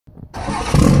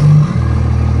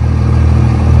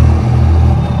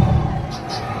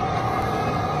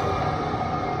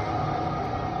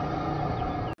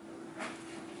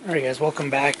Alright guys, welcome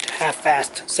back to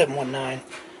Half-Fast 719.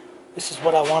 This is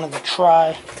what I wanted to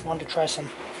try. I wanted to try some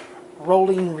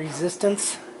rolling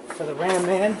resistance for the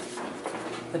TheRamMan.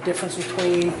 The difference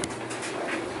between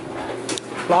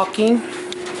locking.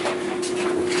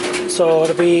 So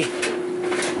it'll be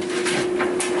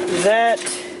that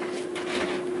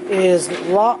is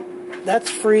locked, that's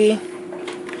free,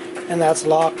 and that's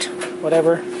locked.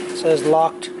 Whatever. It says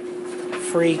locked,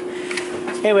 free.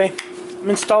 Anyway, I'm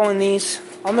installing these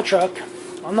on the truck,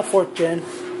 on the 4th gen,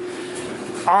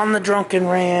 on the drunken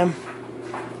Ram.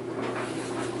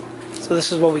 So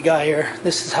this is what we got here.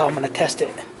 This is how I'm going to test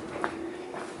it.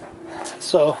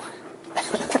 So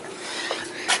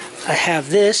I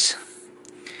have this.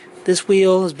 This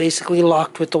wheel is basically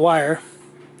locked with the wire.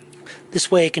 This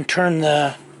way it can turn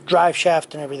the drive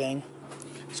shaft and everything.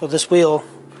 So this wheel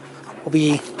will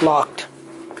be locked.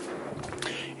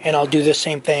 And I'll do the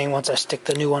same thing once I stick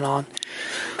the new one on.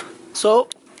 So,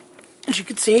 as you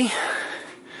can see,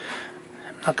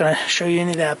 I'm not going to show you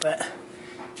any of that, but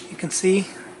you can see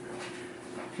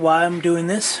why I'm doing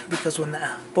this. Because when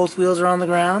both wheels are on the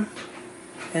ground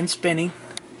and spinning,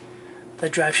 the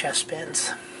drive shaft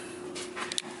spins.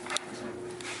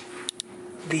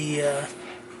 The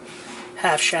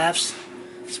half shafts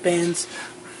spins,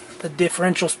 the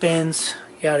differential spins,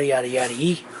 yada yada yada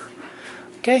yee.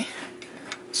 Okay,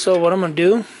 so what I'm going to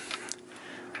do,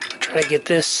 try to get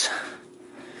this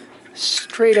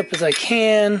straight up as I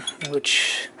can,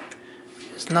 which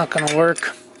is not going to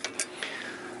work.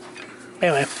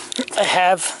 Anyway, I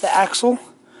have the axle.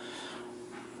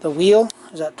 The wheel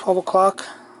is at 12 o'clock,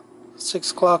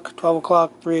 6 o'clock, 12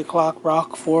 o'clock, 3 o'clock,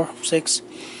 rock, 4, 6,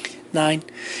 9.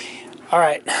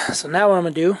 Alright, so now what I'm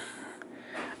going to do,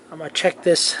 I'm going to check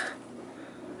this,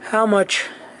 how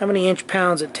many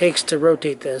inch-pounds it takes to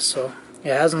rotate this. So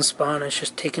it hasn't spun, it's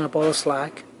just taking up all the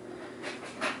slack.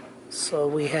 So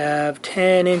we have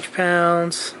 10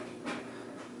 inch-pounds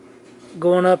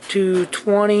going up to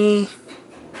 20.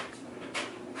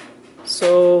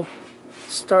 So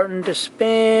starting to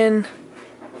spin.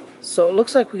 So it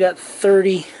looks like we got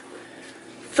 30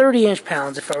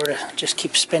 inch-pounds if I were to just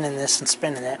keep spinning this and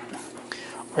spinning it.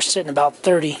 We're sitting about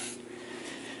 30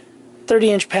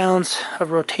 inch-pounds of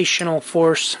rotational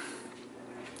force.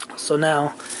 So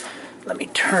now let me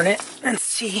turn it and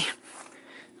see.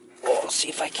 Oh, see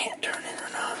if I can't turn it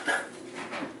or not.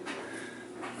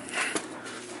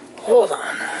 Hold on.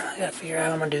 I gotta figure out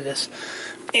how I'm gonna do this.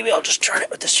 Maybe I'll just turn it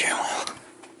with the steering wheel.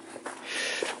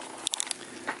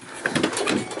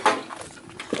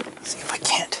 See if I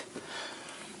can't.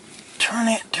 Turn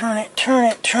it.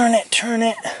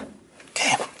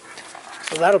 Okay.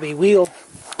 So that'll be wheel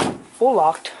full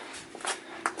locked.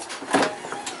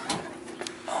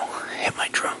 Oh, hit my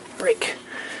drum brake.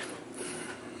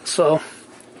 So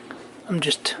I'm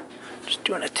just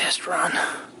doing a test run.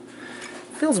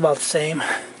 Feels about the same.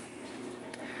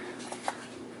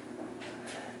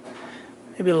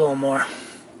 Maybe a little more.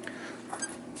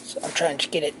 So I'm trying to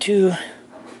get it to.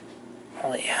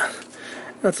 Oh yeah,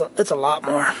 that's a lot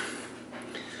more.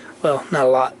 Well, not a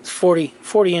lot. It's 40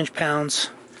 inch-pounds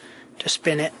to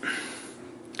spin it.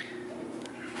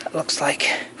 That looks like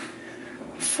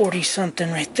 40 something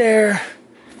right there.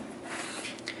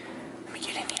 Let me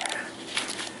get in here.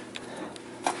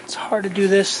 It's hard to do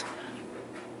this,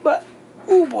 but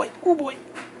oh boy,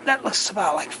 that looks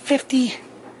about like 50.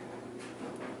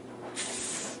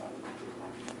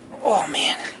 Oh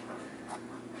man,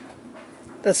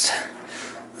 that's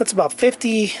about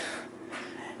 50.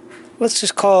 Let's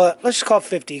just call it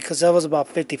 50 because that was about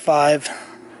 55.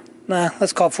 Nah,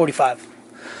 let's call it 45.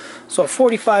 So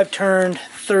 45 turned,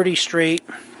 30 straight.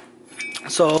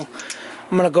 So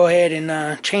I'm gonna go ahead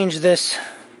and change this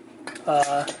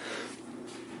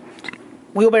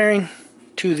wheel bearing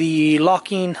to the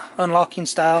locking, unlocking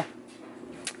style,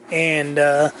 and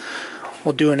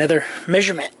we'll do another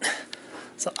measurement.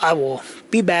 So I will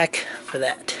be back for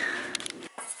that.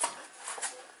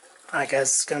 Alright guys,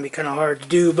 it's going to be kind of hard to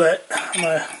do, but I'm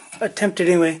going to attempt it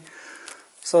anyway.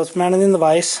 So it's mounted in the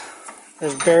vise.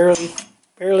 There's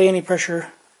barely any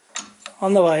pressure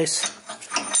on the vise,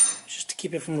 just to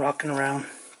keep it from rocking around.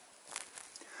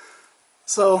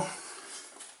 So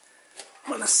I'm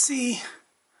going to see.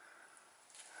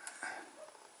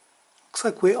 Looks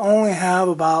like we only have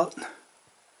about,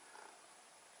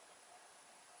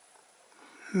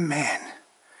 man,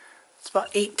 it's about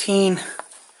 18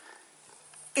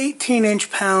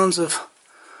 inch-pounds of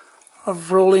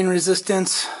rolling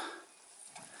resistance.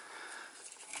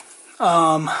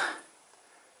 Yeah,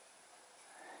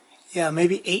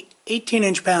 maybe 18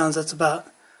 inch-pounds. That's about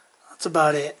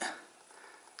it.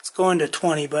 It's going to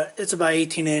 20, but it's about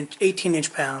 18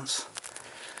 inch-pounds.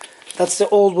 That's the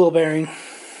old wheel bearing.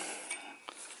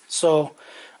 So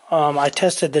I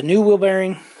tested the new wheel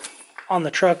bearing on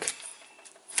the truck,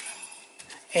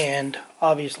 and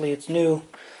obviously it's new.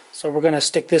 So we're going to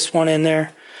stick this one in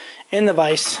there in the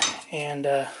vise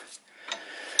and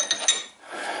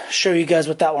show you guys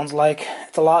what that one's like.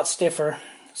 It's a lot stiffer,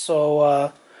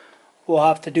 so we'll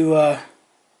have to do a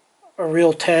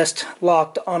real test,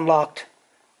 locked, unlocked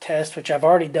test, which I've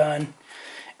already done,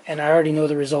 and I already know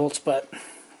the results, but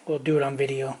we'll do it on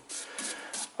video.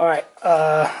 Alright,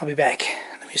 I'll be back.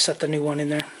 Let me set the new one in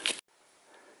there.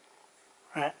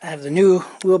 Alright, I have the new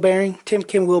wheel bearing, Tim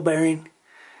Kim wheel bearing,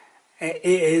 and it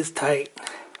is tight.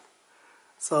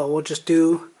 So we'll just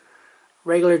do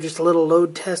regular, just a little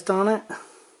load test on it.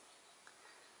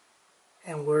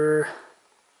 And we're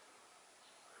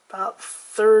about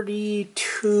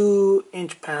 32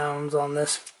 inch-pounds on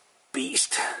this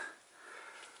beast.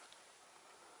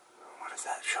 What is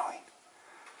that showing?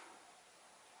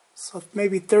 So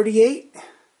maybe 38.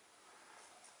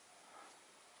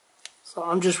 So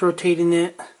I'm just rotating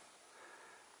it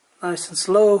nice and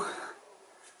slow.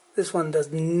 This one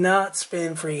does not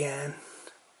spin freehand.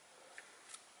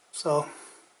 So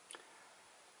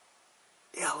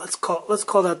yeah, let's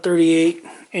call that 38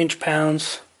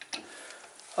 inch-pounds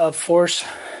of force.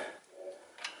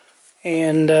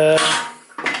 And yeah,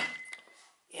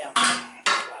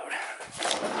 loud.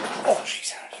 Oh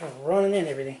jeez, it's running in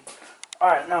everything. All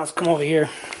right, now let's come over here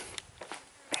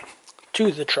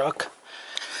to the truck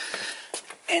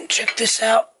and check this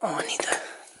out. Oh, I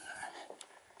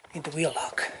need the wheel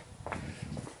lock.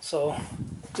 So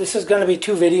this is going to be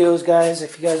 2 videos, guys.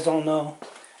 If you guys don't know,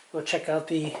 go check out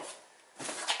the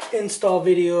install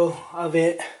video of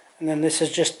it, and then this is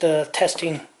just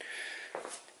testing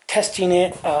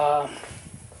it,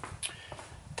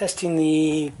 testing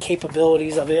the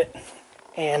capabilities of it,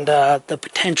 and the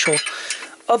potential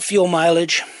of fuel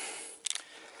mileage.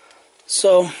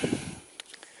 So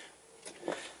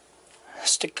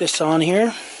stick this on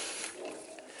here,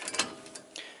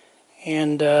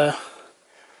 and as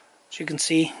you can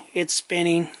see, it's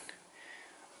spinning.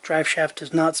 Drive shaft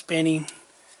is not spinning.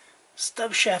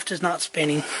 Stub shaft is not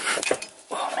spinning.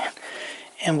 Oh man.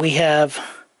 And we have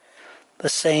the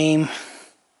same,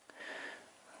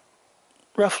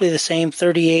 roughly the same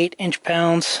 38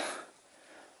 inch-pounds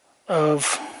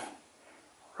of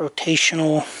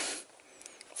rotational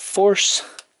force.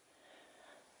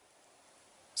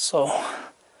 So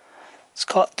let's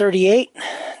call it 38.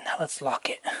 Now let's lock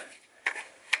it.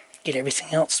 Get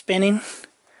everything else spinning.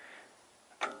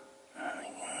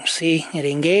 See, it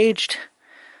engaged.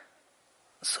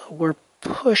 So we're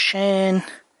pushing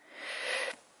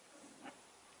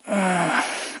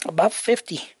about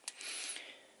 50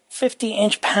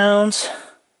 inch-pounds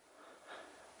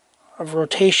of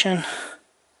rotation.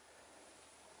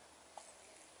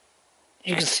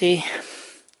 You can see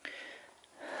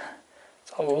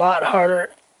it's a lot harder.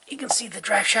 You can see the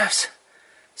drive shafts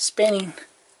spinning.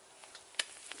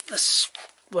 This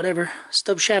whatever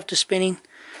stub shaft is spinning.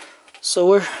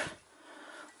 So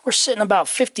we're sitting about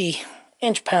 50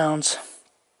 inch-pounds.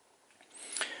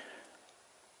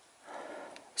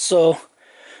 So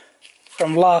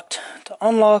from locked to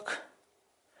unlock,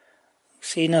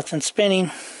 see nothing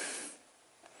spinning.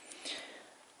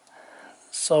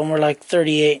 So we're like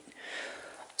 38.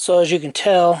 So as you can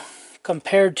tell,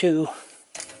 compared to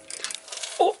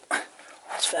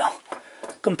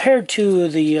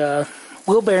the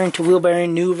wheel bearing to wheel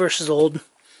bearing, new versus old,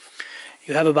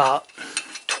 you have about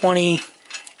 20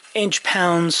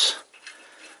 inch-pounds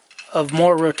of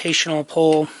more rotational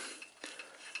pull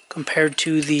compared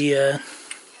to the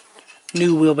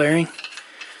new wheel bearing.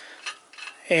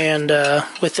 And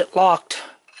with it locked,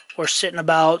 we're sitting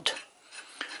about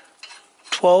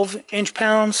 12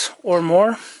 inch-pounds or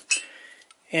more.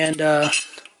 And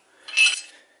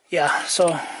yeah,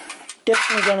 so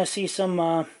definitely going to see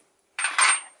some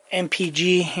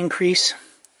MPG increase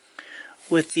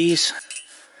with these.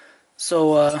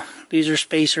 So these are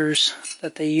spacers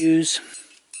that they use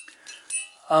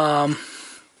to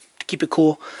keep it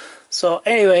cool. So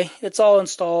anyway, it's all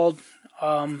installed.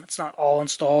 It's not all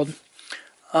installed.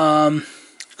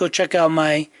 Go check out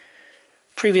my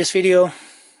previous video,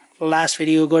 last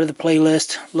video. Go to the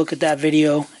playlist, look at that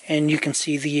video, and you can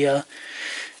see the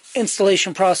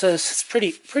installation process. It's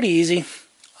pretty easy.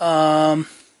 I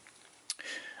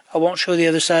won't show the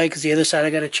other side because the other side I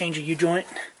got to change a U-joint.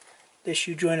 This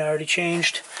U-joint I already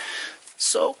changed.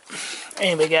 So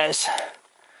anyway, guys,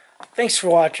 thanks for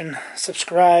watching.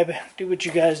 Subscribe, do what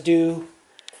you guys do,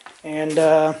 and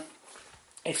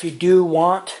if you do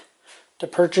want to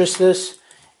purchase this,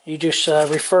 you just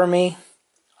refer me,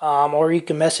 or you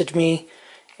can message me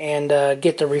and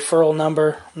get the referral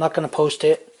number. I'm not going to post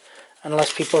it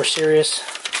unless people are serious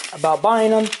about buying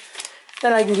them.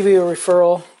 Then I can give you a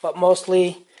referral, but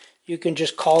mostly you can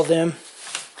just call them.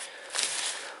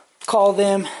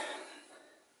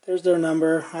 There's their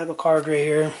number. I have a card right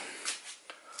here.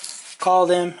 Call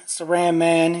them. It's the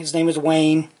TheRamMan. His name is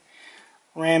Wayne.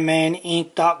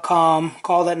 TheRamManInc.com.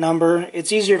 Call that number.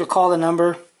 It's easier to call the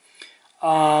number.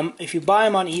 If you buy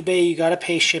them on eBay, you got to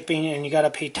pay shipping and you got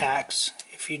to pay tax.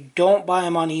 If you don't buy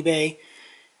them on eBay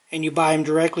and you buy them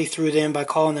directly through them by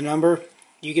calling the number,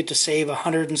 you get to save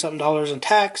 $100 and something in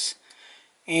tax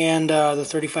and the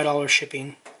 $35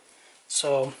 shipping.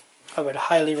 So I would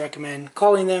highly recommend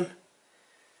calling them.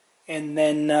 And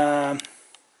then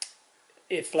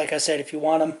if, like I said, if you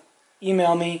want them,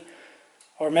 email me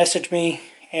or message me,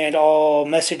 and I'll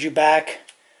message you back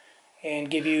and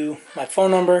give you my phone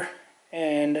number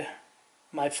and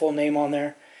my full name on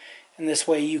there. And this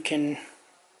way you can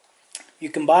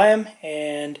buy them,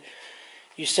 and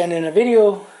you send in a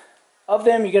video of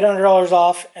them, you get $100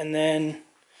 off, and then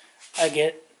I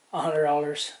get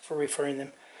 $100 for referring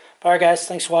them. Alright guys,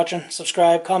 thanks for watching.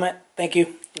 Subscribe, comment. Thank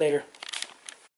you. Later.